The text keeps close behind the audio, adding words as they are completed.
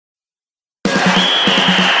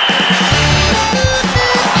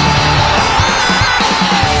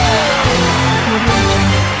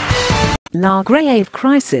La grave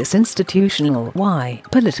crisis institucional. Y.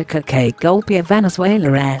 Política que golpea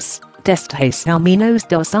Venezuela es, desde al menos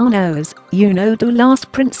 2 años, uno de los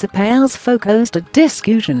principales focos de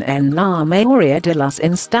discusión en la mayoría de las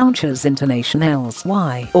instancias internacionales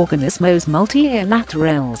y organismos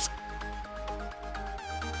multilaterales.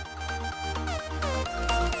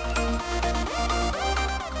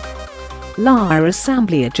 La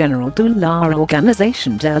Asamblea General de la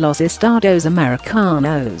Organización de los Estados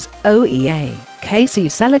Americanos, OEA, que se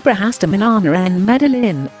celebra esta mañana en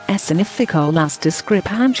Medellín, escenificó las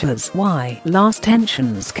discrepancias y las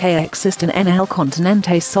tensiones que existen en el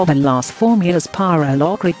continente sobre las fórmulas para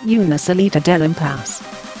lograr una salida del impasse.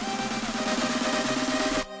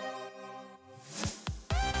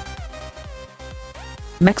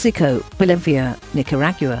 México, Bolivia,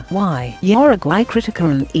 Nicaragua y Uruguay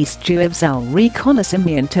criticaron estudios el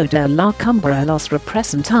reconocimiento de la cumbre a los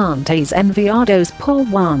representantes enviados por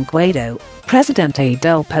Juan Guaidó, presidente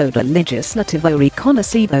del Poder Legislativo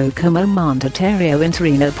reconocido como mandatario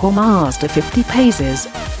interino por más de 50 países.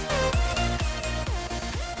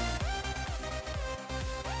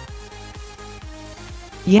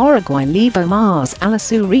 Uruguay llevó más a la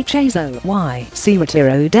su rechazo y se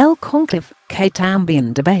retiró del conclave, que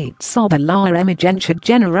también debate sobre la emergencia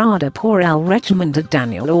generada por el régimen de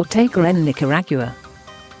Daniel Ortega en Nicaragua.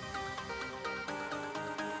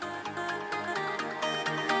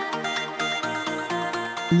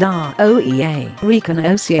 La OEA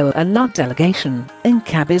reconoció a la delegación,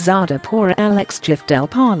 encabezada por el ex jefe del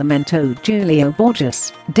Parlamento Julio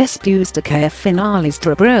Borges, después de que a finales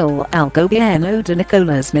de abril el gobierno de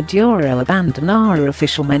Nicolás Maduro abandonara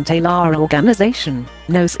oficialmente la organización,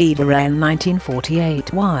 nacida en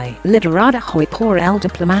 1948 y liderada hoy por el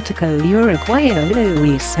diplomático uruguayo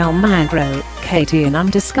Luis Almagro, que tiene un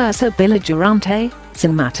discurso beligerante,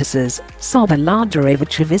 sin matices, sobre el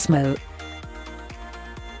derivativismo.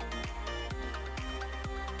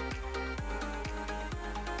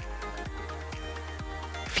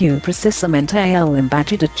 Fue precisamente el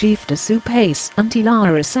embajador jefe de su país ante la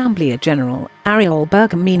Asamblea General, Ariel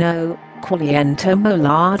Bergamino, quien tomó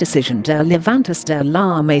la decisión de levantarse de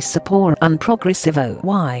la mesa por un progresivo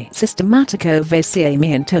y sistemático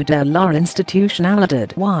vaciamiento de la institucionalidad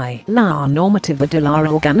y la normativa de la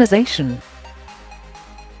organización.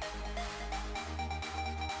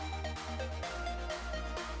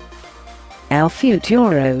 El futuro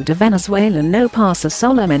de Venezuela no pasa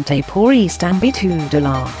solamente por este ámbito de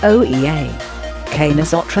la OEA. Que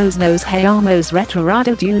nosotros nos hayamos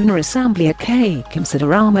retirado de una asamblea que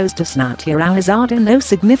consideramos desnaturalizada no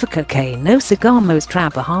significa que no sigamos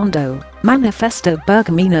trabajando, manifestó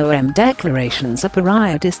Bergamino en declaraciones a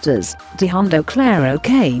periodistas, dejando claro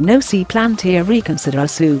que no se plantea reconsiderar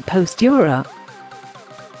su postura.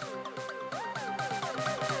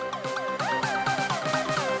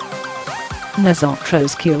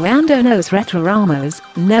 Nosotros cuando nos retiramos,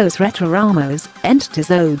 entiendo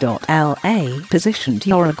la posición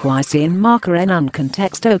de Uruguay se enmarca en un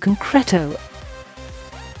contexto concreto.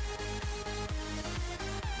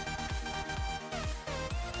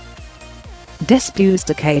 Después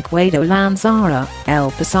de que Guaidó lanzara, el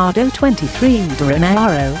pasado 23 de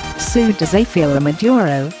enero, su desafío a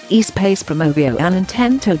Maduro, este país promovió un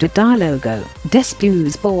intento de diálogo,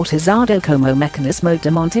 después bautizado como mecanismo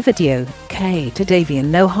de Montevideo, que todavía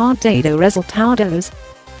no ha dado resultados.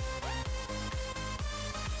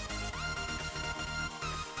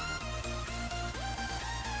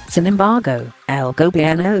 Sin embargo, el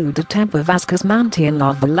gobierno de Tempo Vázquez mantiene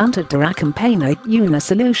la voluntad de acompañar una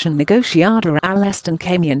solución negociada al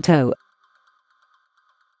estancamiento.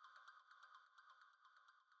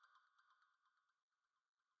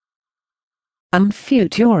 Un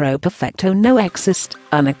futuro perfecto no existe,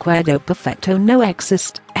 un acuerdo perfecto no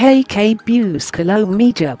existe, hay que buscar lo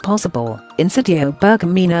mejor posible, incidió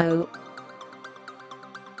Bergamino.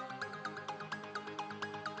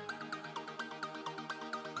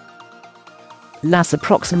 Las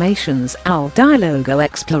aproximaciones al diálogo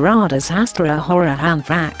exploradas hasta ahora han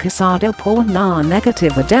fracasado por la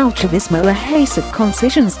negativa del chavismo a hacer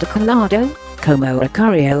concesiones de calado, como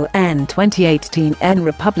ocurrió en 2018 en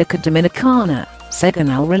República Dominicana, según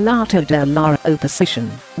el relato de la oposición,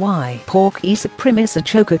 porque esa premisa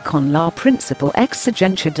choca con la principal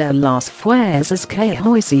exigencia de las fuerzas que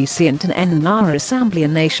hoy se sientan en la Asamblea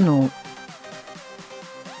Nacional.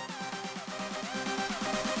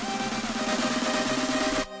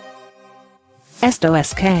 Esto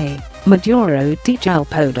es que Maduro dijo al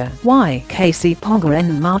poder que se ponga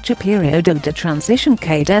en marcha periodo de transición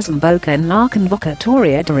que desemboca en la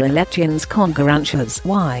convocatoria de elecciones con garantías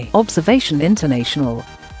y observación internacional.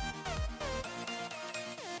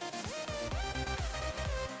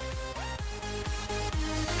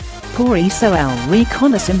 por hizo el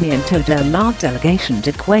reconocimiento de la delegación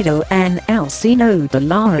de Guaidó en el seno de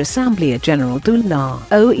la Asamblea General de la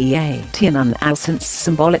OEA. Tiene un alcance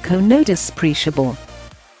simbólico no despreciable.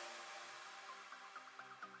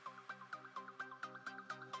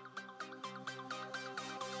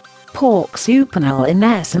 Por su panel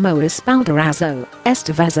enésimo espaldarazo,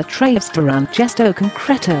 esta vez a través de un gesto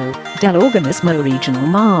concreto del organismo regional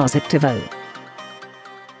más activo.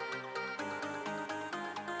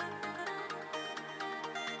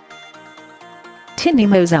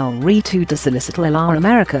 Tenemos el reto de solicitar a la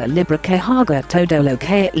América Libre que haga todo lo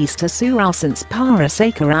que está su alcance para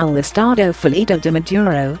sacar al estado fallido de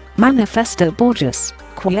Maduro, manifestó Borges,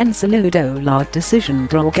 quien saludó la decisión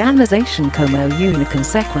de organización como una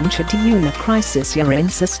consecuencia de una crisis ya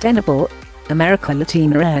insostenible. América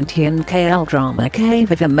Latina entiende que el drama que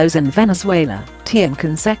vivimos en Venezuela tiene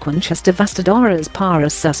consecuencias devastadoras para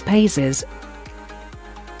sus países.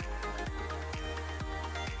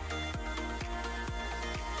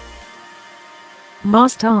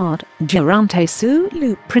 Más tarde, durante su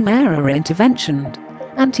primera intervención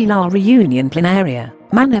ante la reunión plenaria,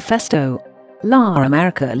 manifestó: La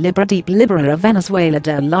América Libre libera a Venezuela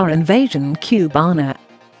de la invasión cubana.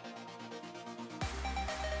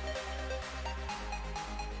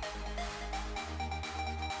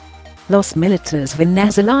 Los militares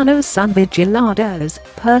venezolanos son vigilados,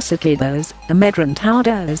 perseguidos,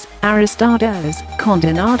 amedrentados, arrestados,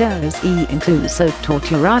 condenados e incluso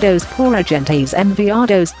torturados por agentes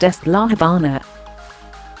enviados desde La Habana.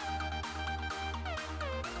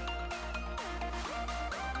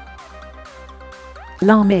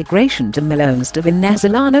 La migración de millones de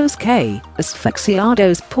venezolanos que,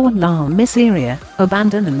 asfixiados por la miseria,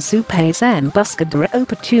 abandonan su país en busca de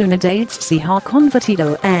oportunidades se ha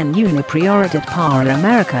convertido en una prioridad para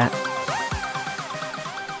América.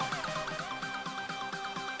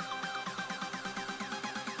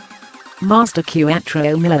 Más de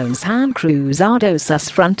 4 millones han cruzado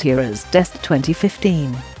sus fronteras desde 2015,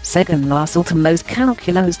 según los últimos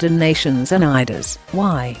cálculos de Nations Unidas.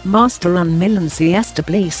 Más de 1 millón se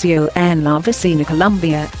estableció en la vecina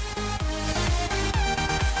Colombia.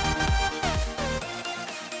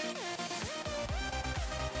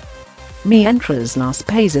 Mientras los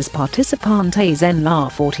países participantes en la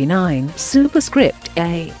 49 Superscript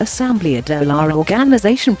A Asamblea de la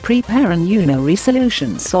Organización preparan una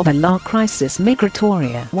resolución sobre la crisis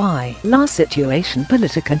migratoria. La situación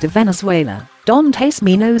política de Venezuela, donde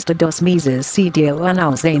menos de 2 meses se dio un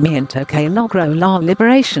alzamiento que logró la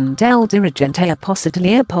liberación del dirigente opositor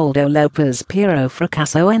Leopoldo López, pero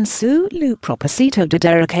fracasó en su propósito de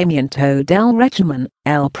derrocamiento del régimen.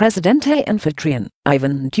 El presidente anfitrión,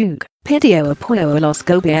 Iván Duque, pidió apoyo a los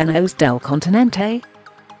gobiernos del continente.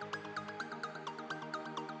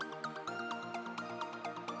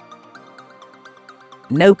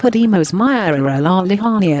 No podemos mirar a la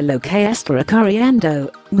lejanía lo que está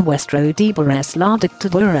ocurriendo. Nuestro deber es la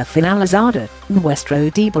dictadura finalizada. Nuestro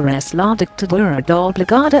deber es la dictadura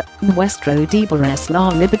doblegada. Nuestro deber es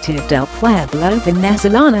la libertad del pueblo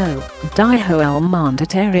venezolano, dijo el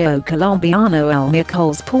mandatario colombiano el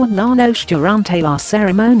miércoles por la noche durante la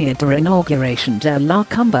ceremonia de inauguración de la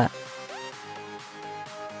cumbre.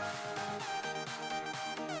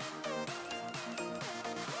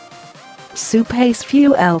 Su país fue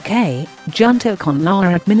el que, junto con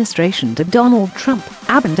la administración de Donald Trump,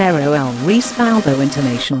 abanderó el respaldo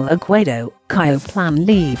internacional a Guaidó, cuyo plan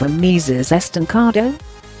lleva meses estancado.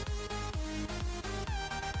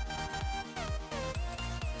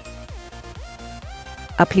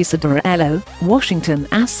 A pesar de ello, Washington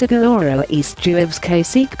aseguró a East Jueves que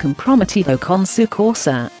se comprometido con su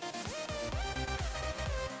causa.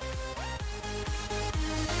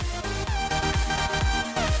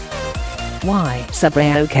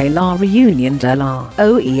 Sobre que la reunión de la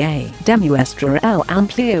OEA demuestra el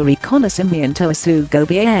amplio reconocimiento a su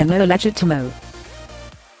gobierno legítimo.